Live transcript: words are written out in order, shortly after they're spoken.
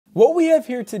What we have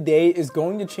here today is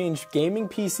going to change gaming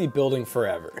PC building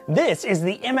forever. This is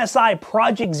the MSI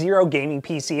Project Zero gaming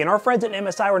PC, and our friends at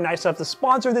MSI were nice enough to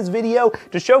sponsor this video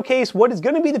to showcase what is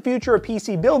going to be the future of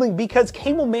PC building, because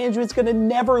cable management's going to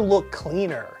never look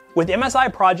cleaner. With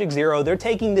MSI Project Zero, they're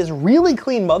taking this really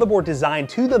clean motherboard design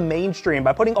to the mainstream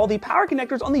by putting all the power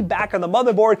connectors on the back of the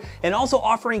motherboard and also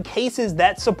offering cases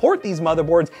that support these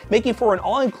motherboards, making for an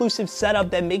all-inclusive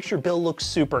setup that makes your build look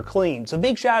super clean. So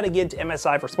big shout out again to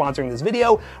MSI for sponsoring this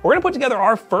video. We're gonna put together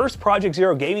our first Project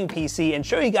Zero gaming PC and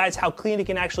show you guys how clean it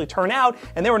can actually turn out,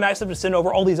 and they were nice enough to send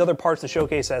over all these other parts to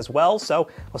showcase as well. So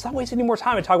let's not waste any more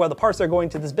time and talk about the parts that are going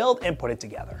to this build and put it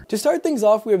together. To start things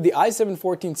off, we have the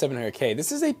i7-14700K.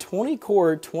 This is a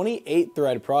 20-core,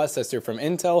 28-thread processor from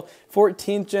Intel,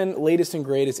 14th gen, latest and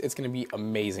greatest. It's going to be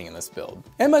amazing in this build.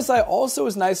 MSI also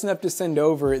was nice enough to send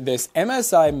over this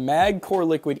MSI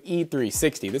CORELIQUID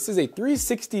E360. This is a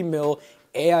 360mm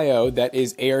AIO that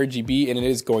is ARGB, and it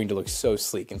is going to look so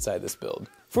sleek inside this build.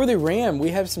 For the RAM, we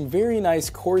have some very nice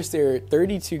CORSAIR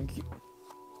 32...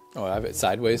 Oh, I have it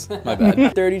sideways, my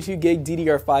bad. 32 gig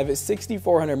DDR5 at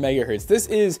 6400 megahertz. This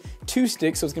is 2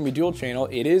 sticks, so it's gonna be dual channel.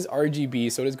 It is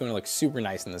RGB, so it is gonna look super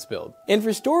nice in this build. And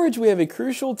for storage, we have a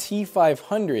Crucial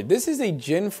T500. This is a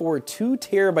Gen 4 2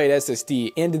 terabyte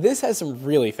SSD, and this has some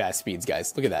really fast speeds,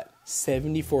 guys. Look at that.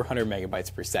 7,400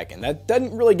 megabytes per second. That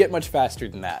doesn't really get much faster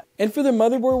than that. And for the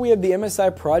motherboard, we have the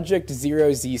MSI Project Zero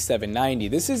Z790.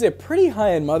 This is a pretty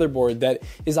high-end motherboard that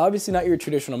is obviously not your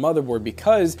traditional motherboard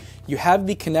because you have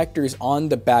the connectors on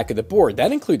the back of the board.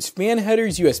 That includes fan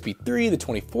headers, USB 3, the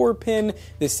 24-pin,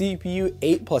 the CPU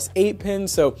 8+8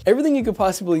 pins. So everything you could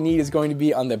possibly need is going to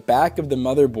be on the back of the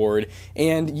motherboard,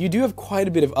 and you do have quite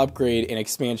a bit of upgrade and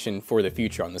expansion for the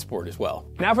future on this board as well.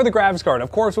 Now for the graphics card,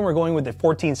 of course, when we're going with the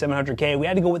 14700K, we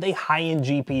had to go with a high-end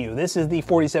GPU. This is the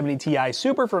 4070 Ti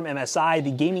Super from MSI, the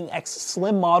Gaming X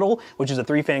Slim model, which is a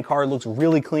 3-fan card, looks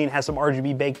really clean, has some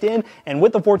RGB baked in, and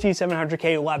with the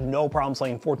 14700K, we'll have no problem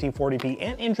playing 1440p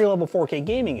and entry-level 4K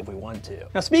gaming if we want to.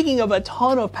 Now, speaking of a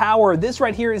ton of power, this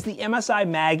right here is the MSI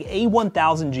MAG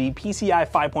A1000G PCI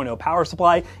 5.0 power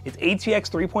supply. It's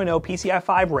ATX 3.0 PCI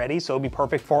 5 ready, so it'll be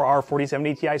perfect for our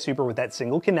 4070 Ti Super with that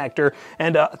single connector,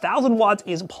 and 1000 watts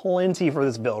is plenty for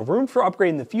this build. Room for upgrade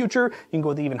in the future. You can go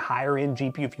with even higher end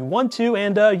GPU if you want to,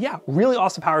 and yeah, really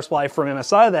awesome power supply from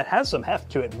MSI that has some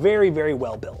heft to it. Very, very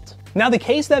well built. Now, the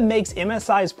case that makes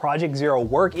MSI's Project Zero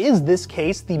work is this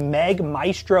case, the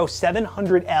MAESTRO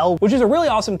 700L, which is a really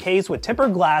awesome case with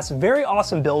tempered glass, very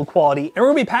awesome build quality, and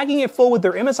we're gonna be packing it full with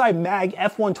their MSI MAG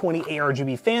F120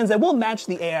 ARGB fans that will match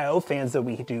the AIO fans that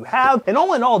we do have. And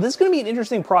all in all, this is gonna be an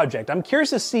interesting project. I'm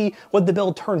curious to see what the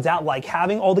build turns out like,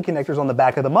 having all the connectors on the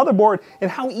back of the motherboard and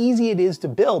how easy it is to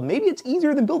build. Maybe it's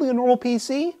easier than building a normal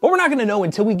PC, but we're not gonna know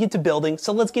until we get to building,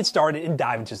 so let's get started and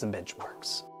dive into some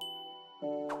benchmarks.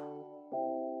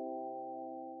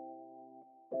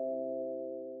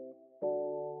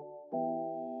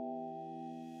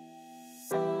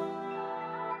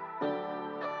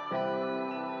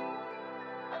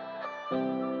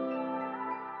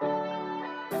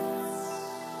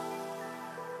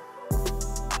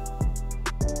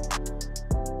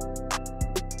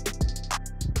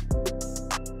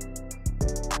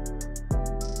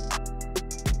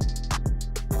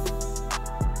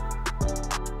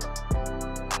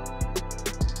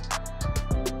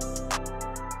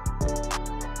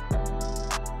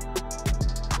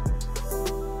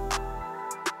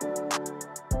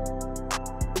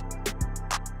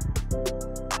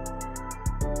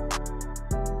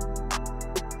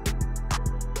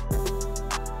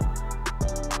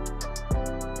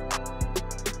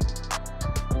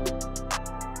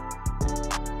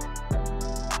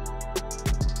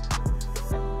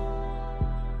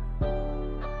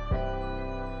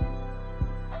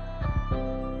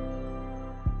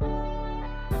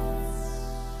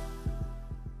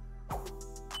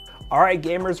 All right,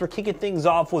 gamers, we're kicking things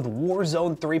off with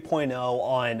Warzone 3.0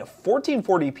 on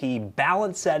 1440p,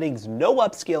 balanced settings, no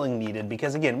upscaling needed,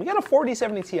 because again, we got a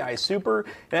 4070 Ti Super,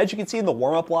 and as you can see in the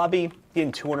warm-up lobby,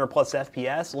 getting 200 plus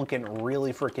FPS, looking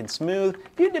really freaking smooth. A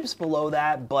few dips below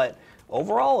that, but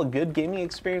overall, a good gaming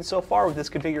experience so far with this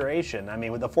configuration. I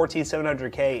mean, with the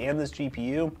 14700K and this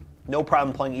GPU, no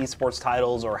problem playing esports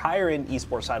titles or higher end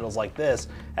esports titles like this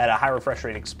at a high refresh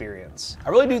rate experience. I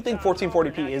really do think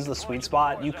 1440p is the sweet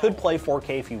spot. You could play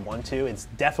 4K if you want to, it's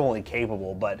definitely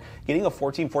capable, but getting a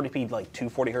 1440p like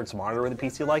 240 hertz monitor with a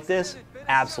PC like this,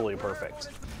 absolutely perfect.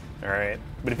 All right,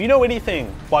 but if you know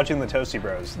anything watching the Toasty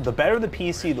Bros, the better the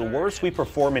PC, the worse we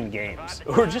perform in games.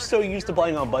 We're just so used to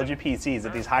playing on budget PCs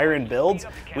that these higher end builds,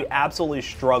 we absolutely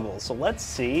struggle. So let's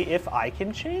see if I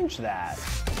can change that.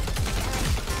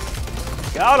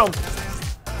 Got him.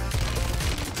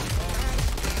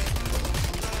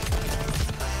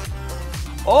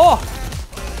 Oh!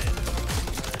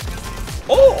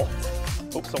 Oh!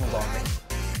 Oops, someone's on me.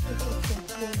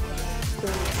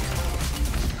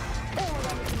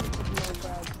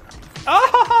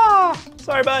 Ah!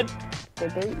 Sorry, bud.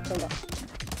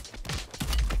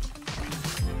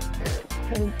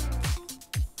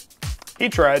 He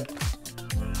tried.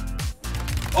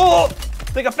 Oh! I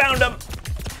think I found him.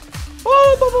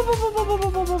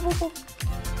 Oh!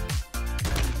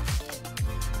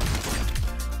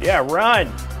 Yeah,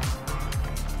 run.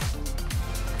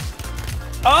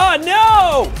 Oh,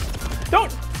 no!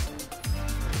 Don't.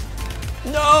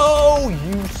 No,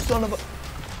 you son of a.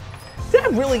 Did I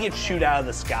really get shoot out of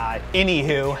the sky?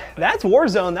 Anywho, that's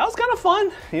Warzone. That was kind of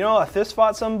fun. You know, I fist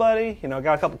fought somebody, you know,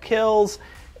 got a couple kills,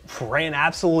 ran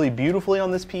absolutely beautifully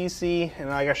on this PC, and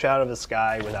I got shot out of the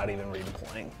sky without even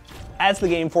redeploying. That's the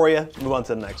game for you. Move on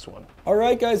to the next one. All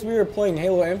right, guys, we are playing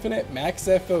Halo Infinite Max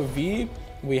FOV.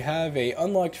 We have a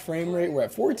unlocked frame rate. We're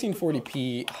at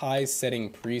 1440p high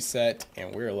setting preset,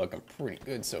 and we're looking pretty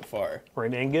good so far.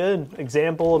 Pretty dang good.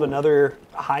 Example of another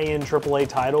high-end AAA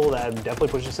title that definitely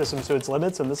pushes systems to its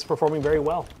limits, and this is performing very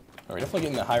well. We're definitely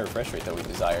getting the high refresh rate that we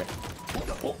desire.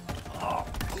 Oh,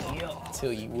 yeah.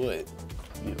 Tell you what.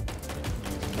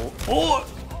 Oh,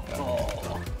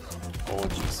 Oh,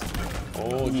 jeez.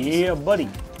 Oh, jeez. yeah, buddy.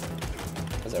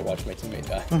 As I watch my teammate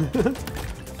die.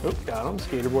 Oh, got him.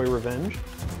 Skater Boy Revenge.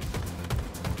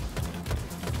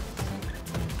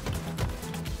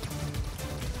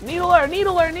 Needler,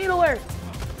 needler, needler.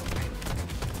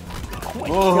 Oh my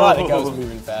god, that guy was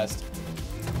moving fast.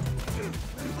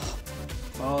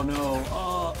 Oh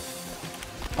no.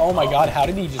 Oh my god, how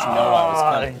did he just know I was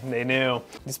coming? They knew.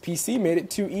 This PC made it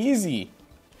too easy.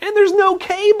 And there's no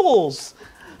cables.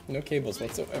 No cables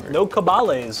whatsoever. No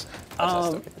cabales.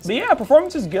 But yeah,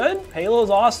 performance is good. Halo's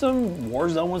awesome.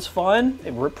 Warzone was fun.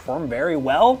 It performed very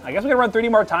well. I guess we gotta run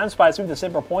 3D Mark time spy, see what the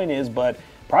simple point is, but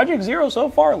Project Zero so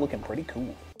far looking pretty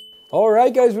cool.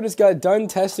 Alright guys, we just got done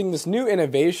testing this new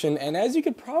innovation, and as you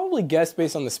could probably guess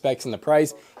based on the specs and the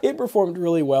price, it performed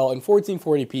really well in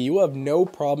 1440p. You will have no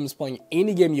problems playing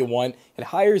any game you want at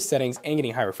higher settings and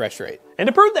getting high refresh rate. And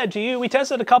to prove that to you, we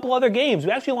tested a couple other games.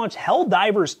 We actually launched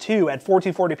Helldivers 2 at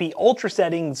 1440p ultra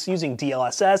settings using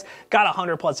DLSS, got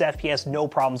 100 plus FPS, no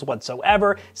problems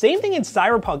whatsoever. Same thing in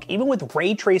Cyberpunk, even with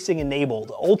ray tracing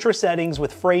enabled. Ultra settings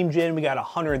with FrameGen, we got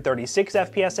 136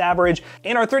 FPS average,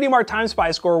 and our 3D Mark time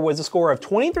spy score was a score of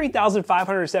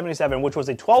 23,577, which was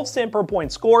a 12 cent per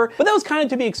point score, but that was kind of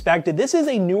to be expected. This is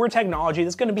a newer technology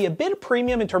that's going to be a bit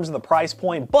premium in terms of the price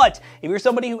point, but if you're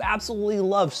somebody who absolutely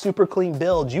loves super clean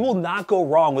builds, you will not go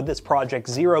wrong with this Project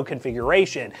Zero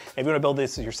configuration. If you want to build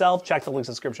this yourself, check the links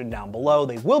in the description down below.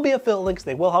 They will be affiliate links,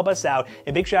 they will help us out,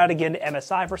 and big shout out again to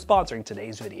MSI for sponsoring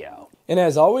today's video. And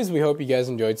as always, we hope you guys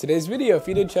enjoyed today's video. If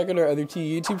you did, check out our other two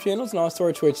YouTube channels and also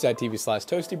our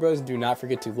twitch.tv/ToastyBros, and do not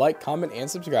forget to like, comment,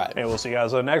 and subscribe. And we'll see you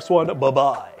guys on the next one.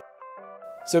 Bye-bye.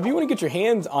 So if you want to get your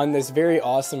hands on this very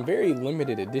awesome, very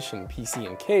limited edition PC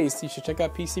and case, you should check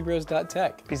out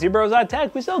PCBros.tech.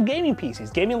 PCBros.tech, we sell gaming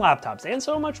PCs, gaming laptops, and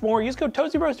so much more. Use code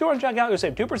ToastyBros2 on checkout. You'll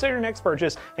save 2% on your next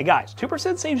purchase. And guys,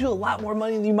 2% saves you a lot more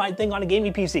money than you might think on a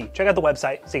gaming PC. Check out the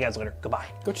website. See you guys later. Goodbye.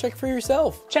 Go check for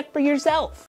yourself. Check for yourself.